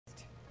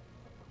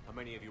How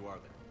many of you are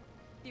there?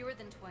 Fewer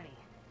than 20.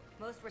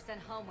 Most were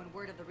sent home when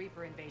word of the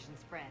Reaper invasion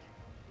spread.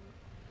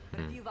 But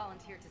a few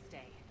volunteered to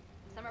stay.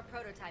 Some are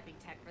prototyping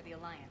tech for the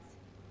Alliance.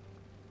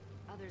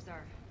 Others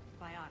are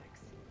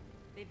biotics.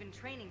 They've been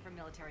training for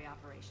military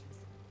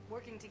operations,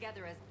 working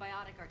together as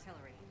biotic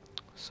artillery.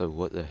 So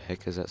what the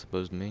heck is that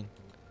supposed to mean?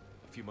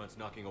 A few months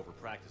knocking over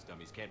practice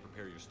dummies can't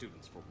prepare your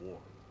students for war.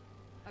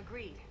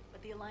 Agreed,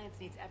 but the Alliance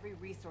needs every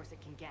resource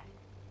it can get.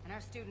 And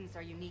our students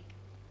are unique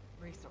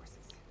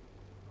resources.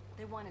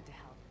 They wanted to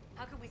help.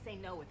 How could we say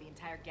no with the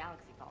entire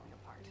galaxy falling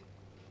apart?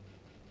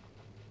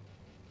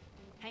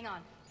 Hang on.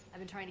 I've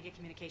been trying to get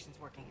communications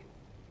working.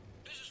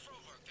 This is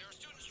Froberg. There are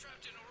students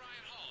trapped in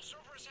Orion Hall.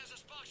 Cerberus has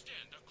us boxed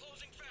in. They're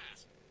closing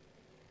fast.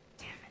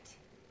 Damn it.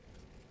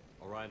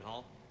 Orion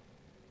Hall?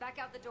 Back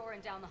out the door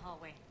and down the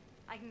hallway.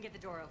 I can get the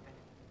door open.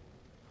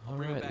 Bring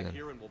them Alright back then.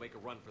 here and we'll make a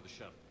run for the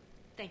shuttle.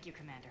 Thank you,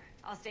 Commander.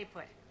 I'll stay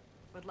put.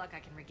 With luck, I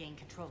can regain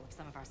control of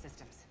some of our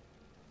systems.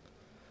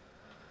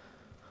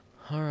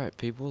 Alright,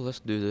 people, let's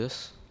do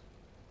this.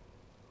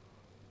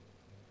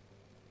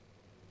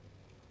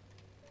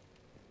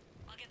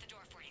 I'll get the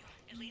door for you.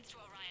 It leads to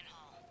Orion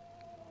Hall.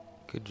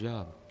 Good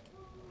job.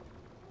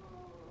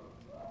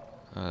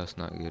 Oh, that's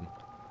not good.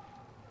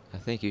 I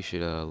think you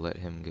should let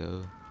him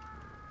go.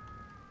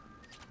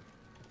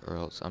 Or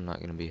else I'm not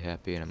going to be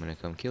happy and I'm going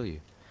to come kill you.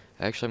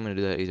 Actually, I'm going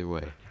to do that either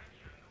way.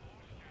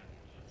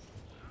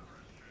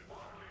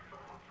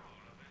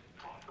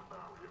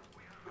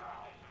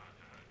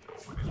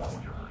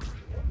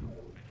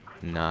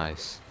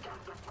 Nice.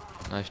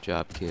 Nice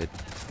job, kid.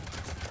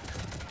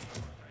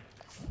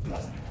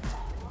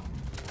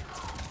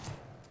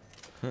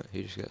 Huh,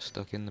 he just got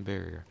stuck in the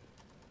barrier.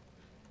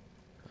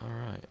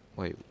 Alright.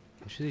 Wait,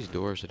 which of these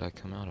doors did I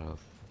come out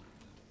of?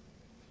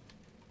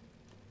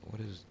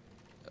 What is...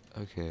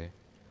 Okay.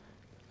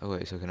 Oh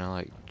wait, so can I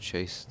like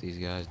chase these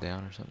guys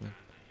down or something?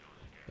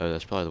 Oh,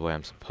 that's probably the way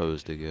I'm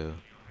supposed to go.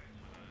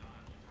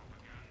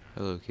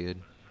 Hello,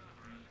 kid.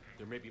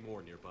 There may be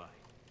more nearby.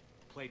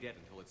 Play dead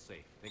until it's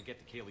safe, then get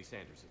to Kaylee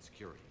Sanders and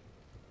security.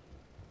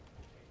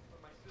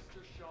 My sister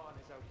Sean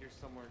is out here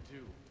somewhere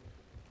too.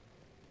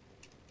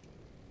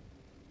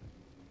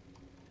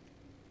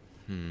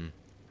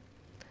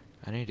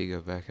 I need to go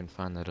back and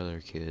find that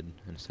other kid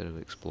instead of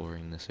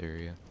exploring this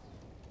area.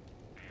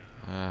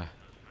 Ah.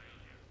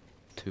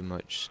 Too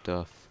much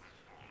stuff.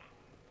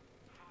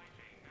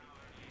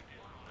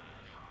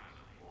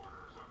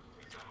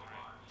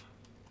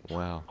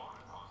 Wow.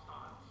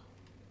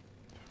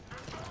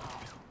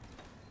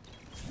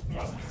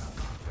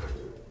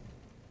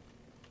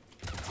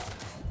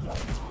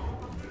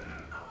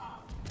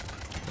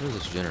 What does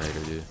this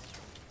generator do?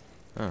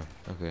 Oh,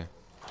 okay.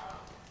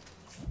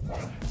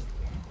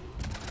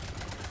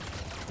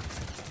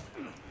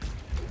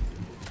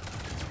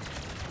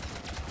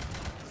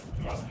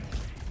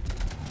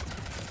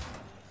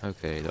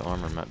 Okay, the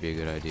armor might be a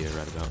good idea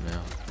right about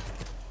now.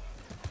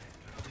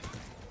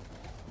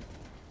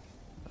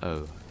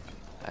 Oh,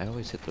 I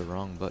always hit the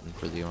wrong button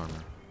for the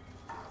armor.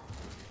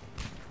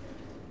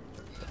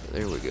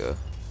 There we go.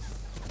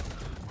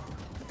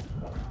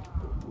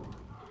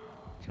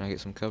 Can I get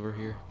some cover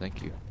here?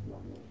 Thank you.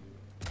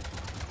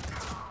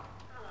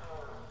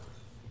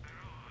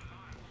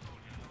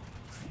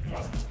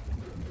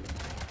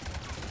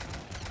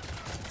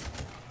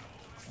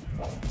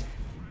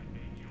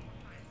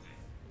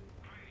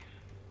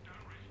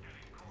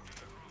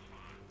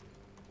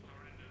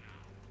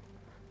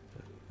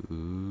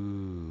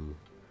 Ooh.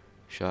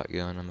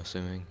 Shotgun, I'm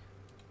assuming.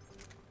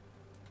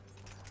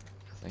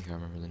 I think I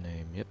remember the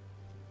name. Yep.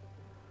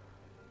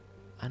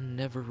 I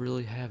never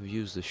really have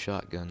used the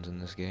shotguns in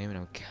this game, and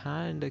I'm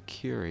kinda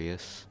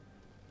curious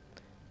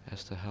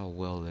as to how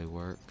well they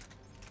work.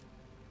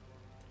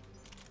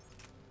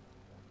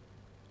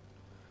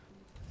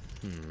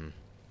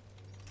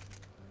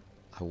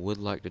 I would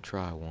like to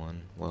try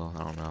one. Well,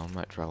 I don't know. I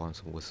might try one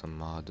with some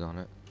mods on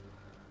it.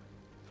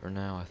 For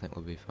now, I think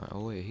we'll be fine.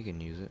 Oh wait, he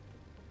can use it.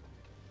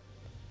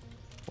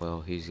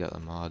 Well, he's got the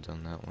mods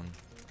on that one,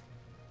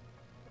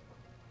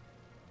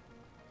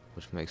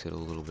 which makes it a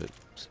little bit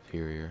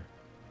superior.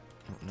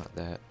 Oh, not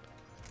that.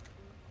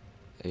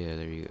 Yeah,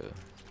 there you go.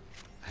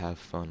 Have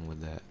fun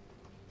with that.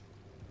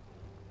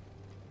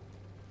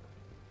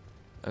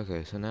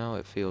 Okay, so now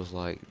it feels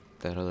like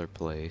that other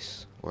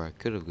place where I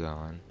could have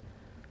gone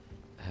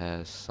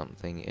has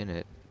something in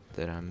it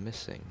that I'm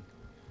missing.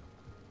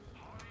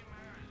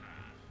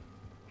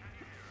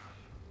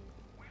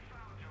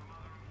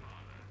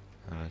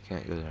 I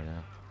can't go there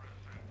now.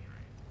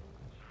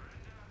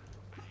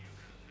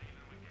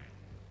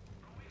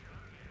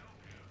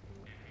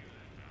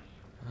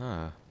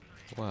 Ah,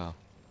 wow.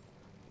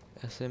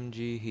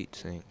 SMG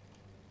heatsink.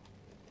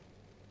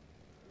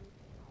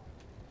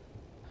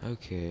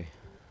 Okay.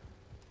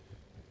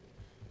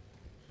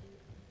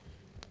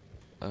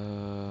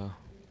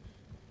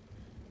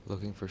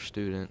 Looking for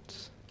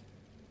students.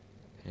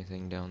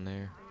 Anything down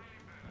there?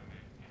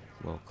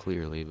 Well,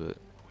 clearly, but...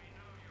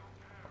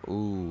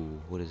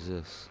 Ooh, what is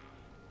this?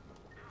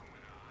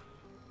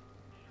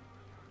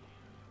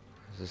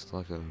 Is this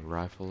like a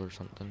rifle or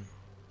something?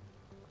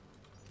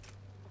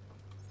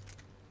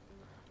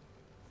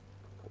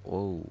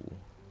 Whoa.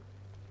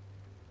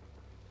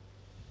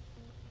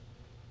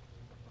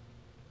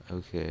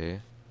 Okay.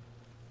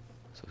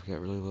 So it's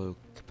got really low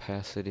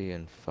capacity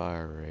and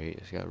fire rate.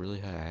 It's got really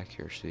high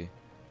accuracy.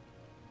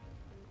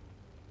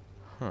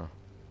 Huh.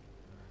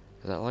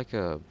 Is that like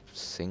a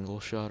single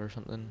shot or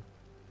something?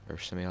 Or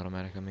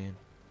semi-automatic, I mean?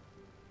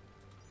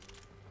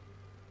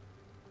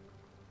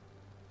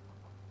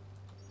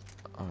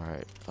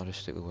 Alright, I'll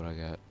just stick with what I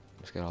got.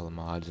 It's got all the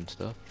mods and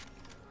stuff.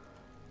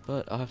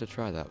 But I'll have to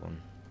try that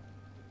one.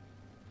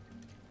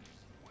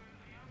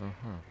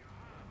 Uh-huh.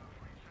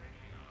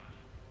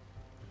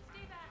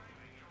 Stay back.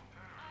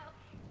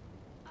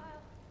 I'll...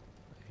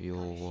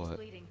 You'll She's what?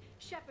 bleeding.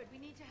 Shepard, we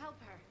need to help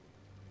her.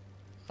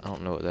 I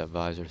don't know what that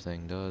visor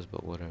thing does,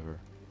 but whatever.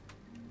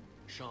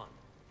 Sean,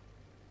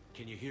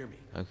 can you hear me?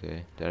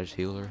 Okay, did I just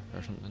heal her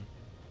or something?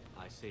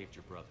 I saved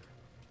your brother.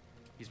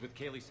 He's with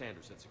Kaylee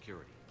Sanders at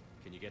security.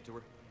 Can you get to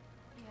her?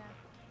 Yeah.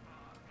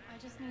 I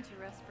just need to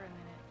rest for a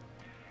minute.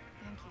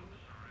 Thank you.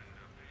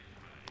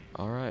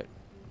 Alright,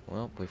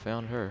 well, we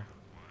found her.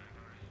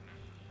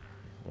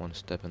 One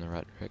step in the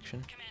right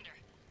direction. Commander,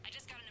 I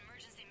just got an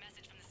emergency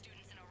message from the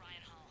students in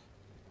Orion Hall.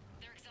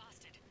 They're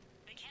exhausted.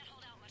 They can't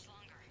hold out much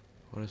longer.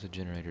 What does a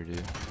generator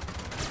do?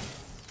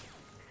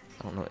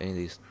 I don't know what any of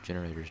these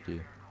generators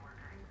do.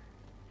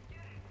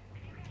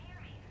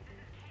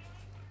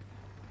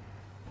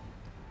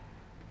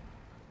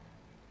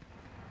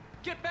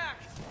 Get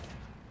back!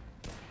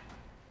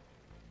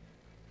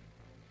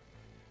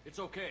 It's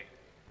okay.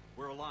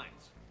 We're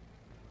Alliance.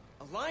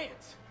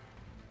 Alliance?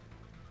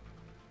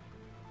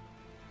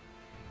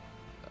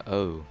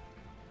 Oh.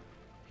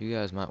 You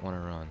guys might want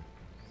to run.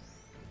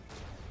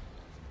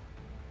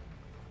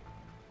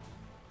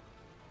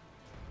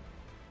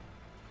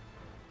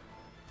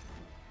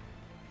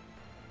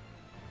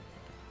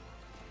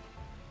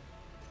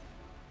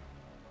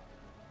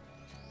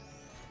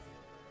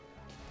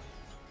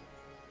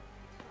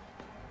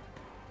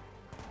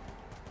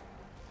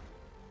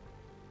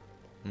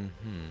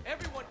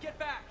 Everyone, get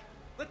back!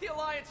 Let the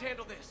Alliance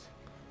handle this!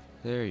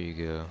 There you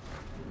go.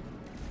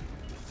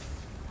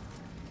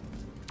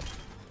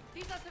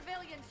 These are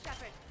civilians,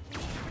 Shepard. We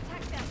need to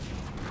protect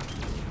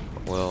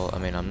them. Well, I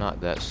mean, I'm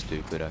not that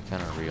stupid. I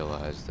kind of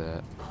realized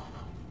that.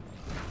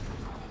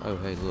 Oh,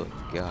 hey, look,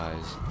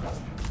 guys.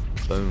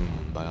 Boom,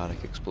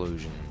 biotic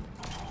explosion.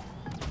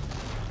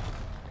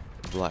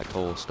 Black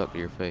hole stuck to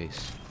your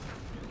face.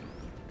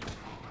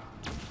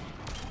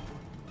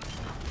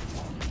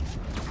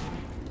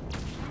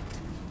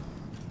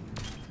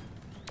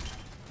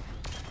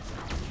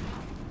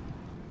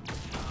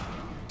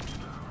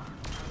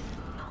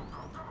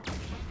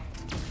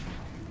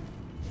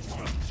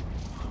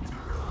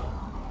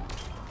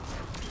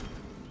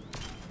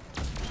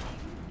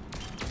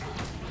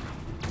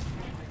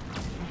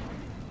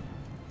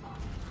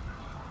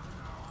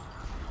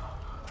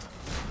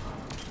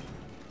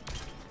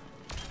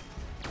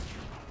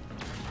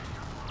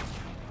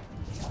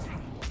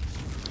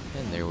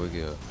 And there we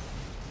go.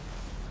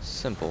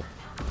 Simple.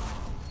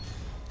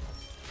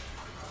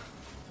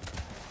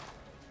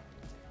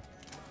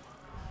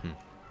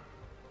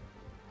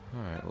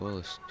 Alright, well,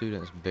 the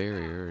student's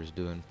barrier is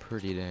doing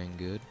pretty dang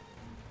good.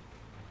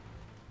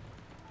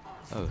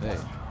 Oh, hey.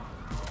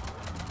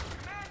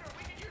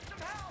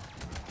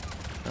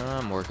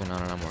 I'm working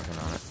on it, I'm working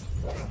on it.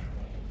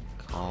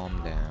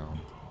 Calm down.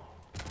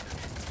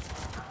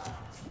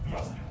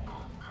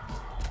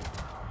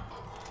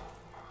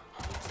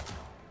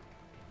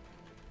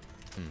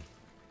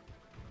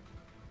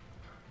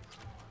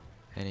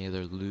 Any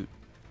other loot?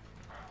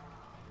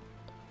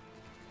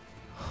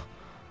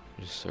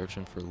 Just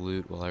searching for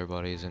loot while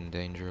everybody's in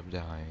danger of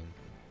dying.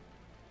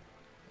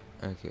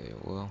 Okay,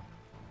 well.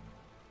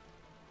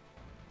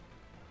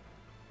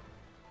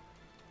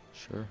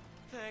 Sure.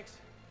 Thanks.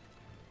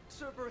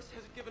 Cerberus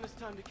hasn't given us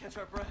time to catch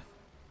our breath.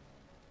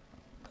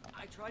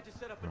 I tried to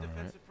set up a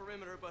defensive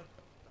perimeter, but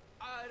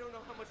I don't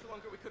know how much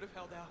longer we could have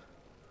held out.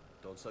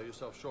 Don't sell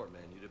yourself short,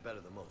 man. You did better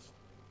than most.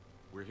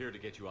 We're here to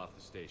get you off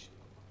the station.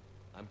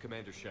 I'm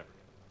Commander Shepard.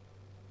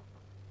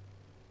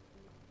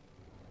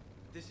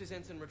 This is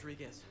Ensign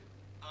Rodriguez.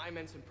 I'm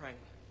Ensign Prangley.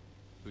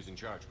 Who's in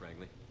charge,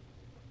 Prangley?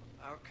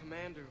 Our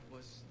commander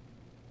was...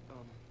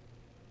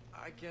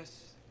 I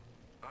guess...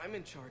 I'm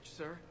in charge,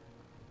 sir.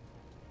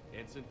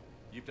 Ensign,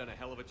 you've done a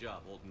hell of a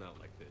job holding out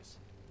like this.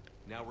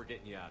 Now we're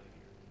getting you out of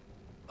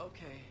here.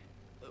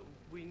 Okay.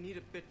 We need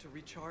a bit to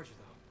recharge,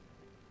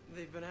 though.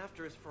 They've been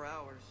after us for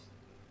hours.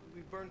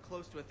 We burned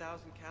close to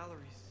 1,000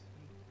 calories.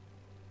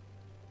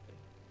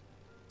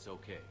 It's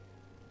okay.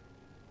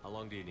 How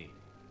long do you need?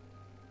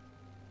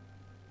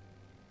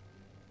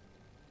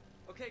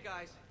 Okay,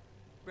 guys.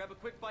 Grab a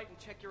quick bite and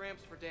check your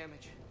amps for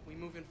damage. We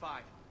move in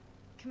 5.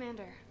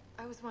 Commander,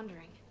 I was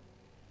wondering,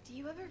 do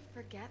you ever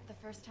forget the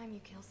first time you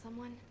kill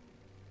someone?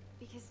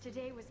 Because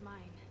today was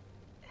mine,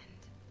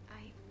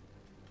 and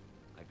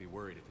I'd be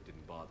worried if it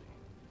didn't bother you.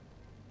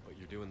 But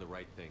you're doing the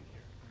right thing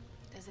here.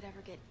 does it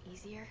ever get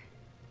easier?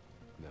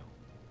 No.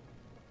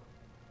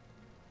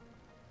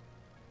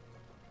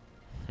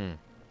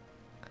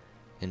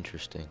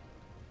 Interesting.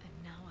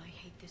 And now I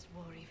hate this this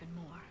war even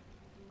more.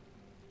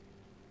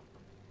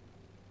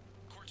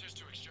 Cortez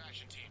to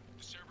extraction team.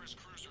 The Cerberus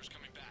cruiser is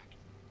coming back.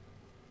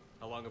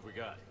 How long have we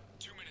got?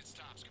 2 minutes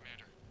tops,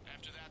 Commander.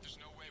 After that, there's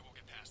no way we'll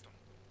get past them.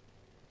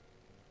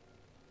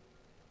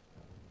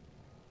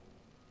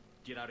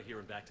 Get out of here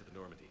and back to the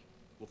Normandy.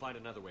 We'll find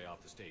another way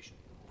off the station.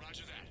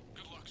 Roger that.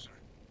 Good luck, sir.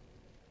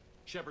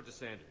 Shepard to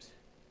Sanders.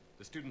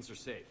 The students are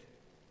safe,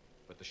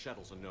 but the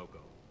shuttle's a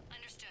no-go.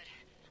 Understood.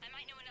 I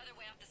might know another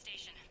way off the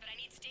station, but I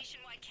need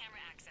station-wide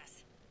camera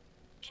access.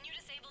 Can you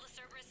disable the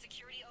Cerberus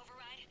security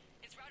override?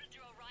 It's routed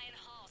through Orion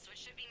Hall, so it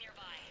should be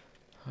nearby.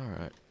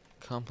 Alright.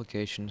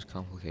 Complications,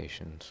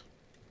 complications.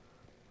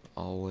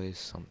 Always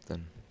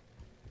something.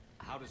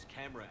 How does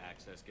camera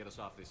access get us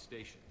off this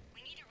station?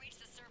 We need to reach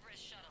the Cerberus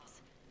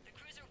shuttles. The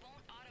cruiser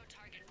won't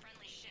auto-target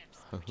friendly ships,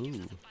 which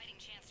gives us a fighting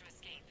chance to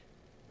escape.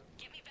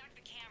 Get me back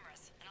the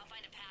cameras, and I'll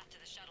find a path to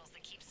the shuttles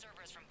that keep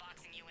Cerberus from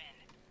boxing you in.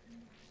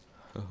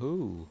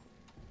 Hoo-hoo.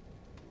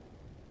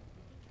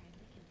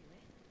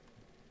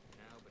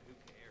 No, but who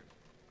cares?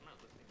 I'm not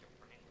listening to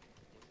Frank.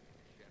 I'm listening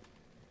to Shepard.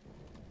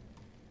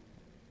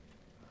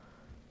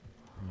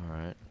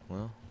 Alright,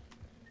 well.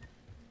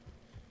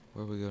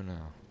 Where we go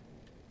now?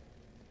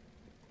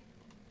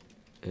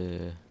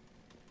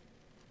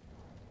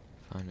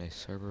 Find a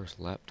Cerberus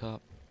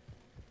laptop.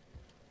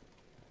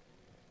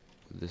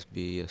 Would this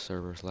be a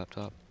Cerberus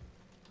laptop?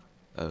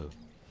 Oh.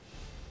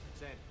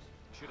 Sanders,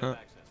 you should have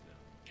access now.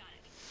 Got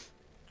it.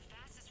 The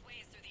fastest way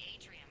is through the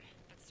atrium,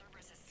 but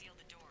Cerberus has sealed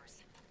the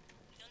doors.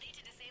 You'll need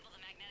to disable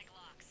the magnetic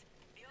locks.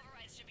 The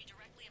overrides should be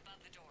directly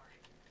above the door.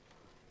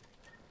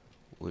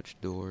 Which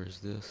door is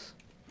this?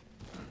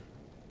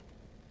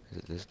 Is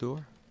it this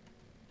door?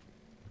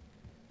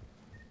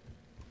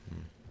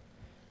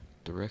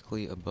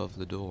 Directly above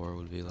the door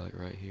would be like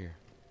right here.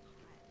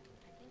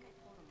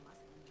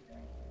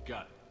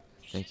 Got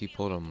it. Think you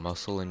pulled a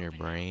muscle in your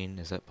brain?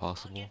 Is that I'll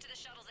possible? get to the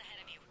shuttles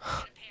ahead of you. Get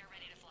a pair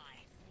ready to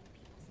fly.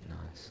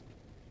 Nice.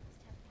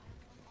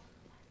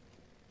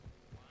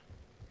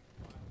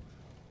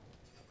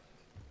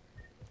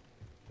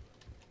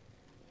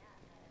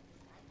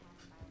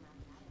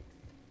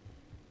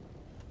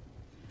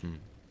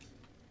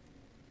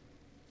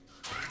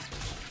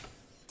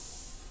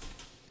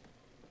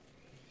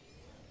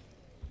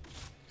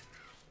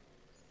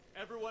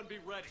 Everyone be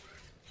ready.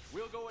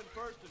 We'll go in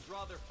first and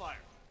draw their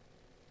fire.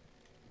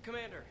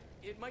 Commander,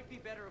 it might be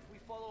better if we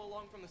follow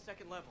along from the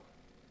second level.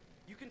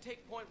 You can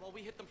take point while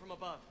we hit them from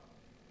above.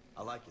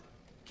 I like it.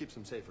 Keeps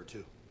them safer,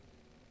 too.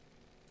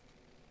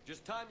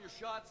 Just time your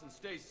shots and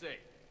stay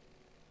safe.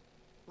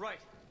 Right.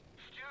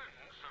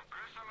 Students of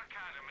Grissom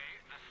Academy,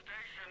 the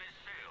station is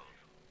sealed.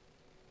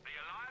 The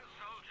Alliance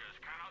soldiers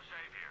cannot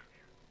save you.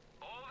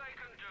 All they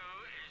can do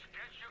is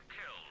get you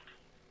killed.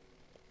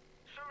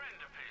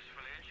 Surrender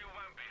peacefully and you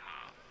won't be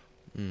harmed.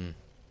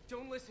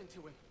 Don't listen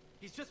to him.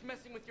 He's just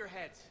messing with your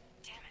heads.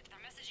 Damn it,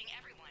 they're messaging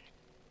everyone.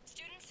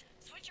 Students,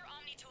 switch your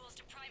Omni tools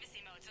to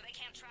privacy mode so they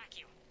can't track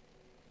you.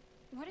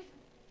 What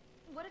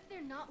if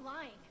they're not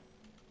lying?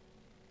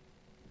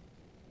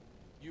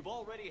 You've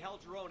already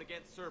held your own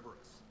against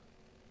Cerberus.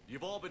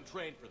 You've all been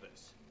trained for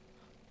this.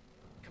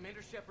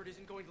 Commander Shepard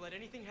isn't going to let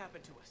anything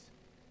happen to us.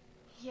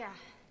 Yeah.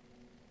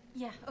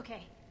 Yeah,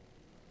 okay.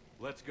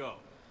 Let's go.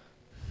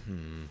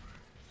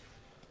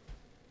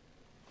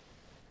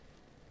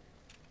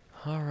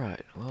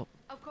 Alright, well,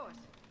 Of course.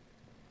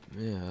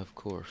 yeah, of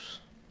course.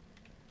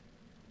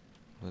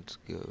 Let's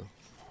go.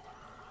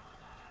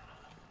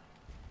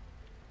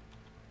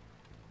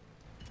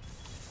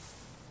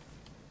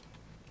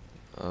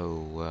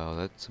 Oh, wow,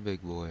 that's a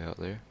big boy out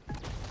there.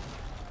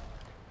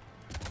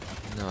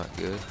 Not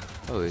good.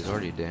 Oh, he's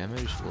already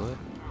damaged? What?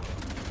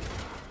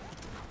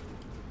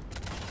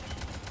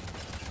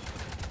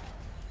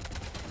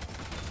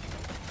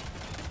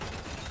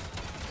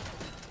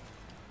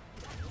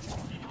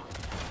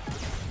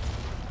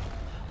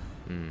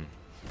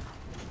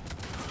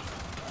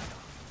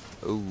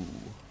 Ooh.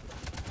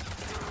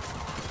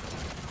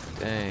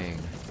 Dang.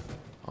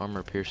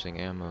 Armor-piercing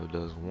ammo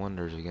does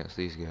wonders against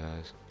these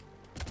guys.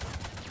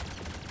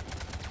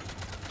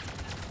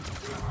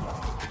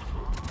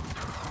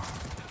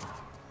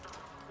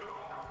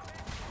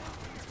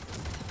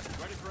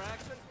 Ready for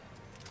action?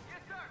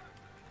 Yes, sir!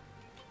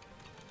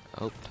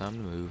 Oh, time to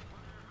move.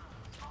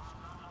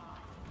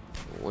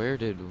 Where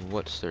did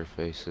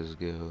what's-their-faces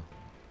go?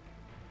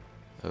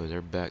 Oh,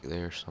 they're back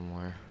there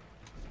somewhere.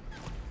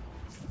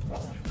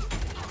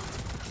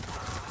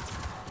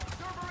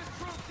 Cerberus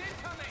troops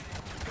incoming!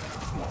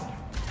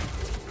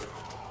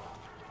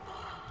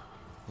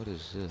 What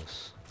is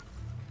this?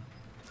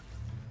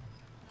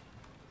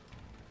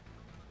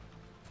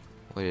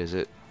 Wait, is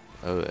it?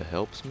 Oh, it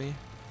helps me?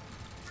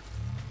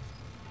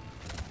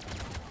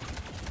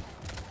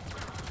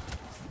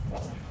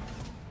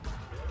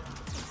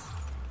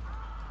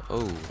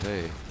 Oh,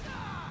 hey.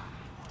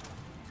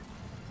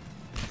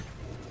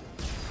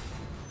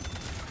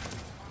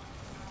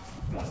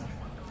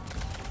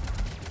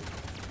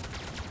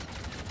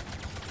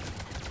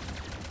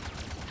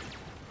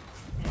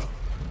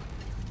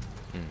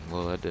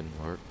 Well, that didn't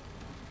work.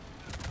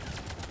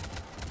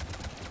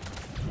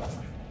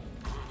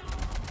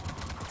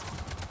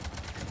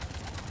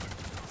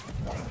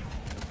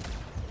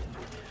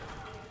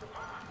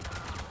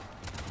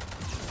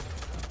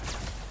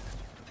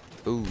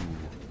 Ooh.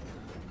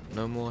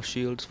 No more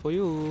shields for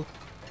you.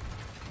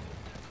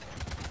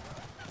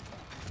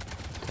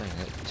 Dang,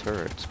 that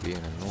turret's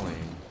being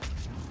annoying.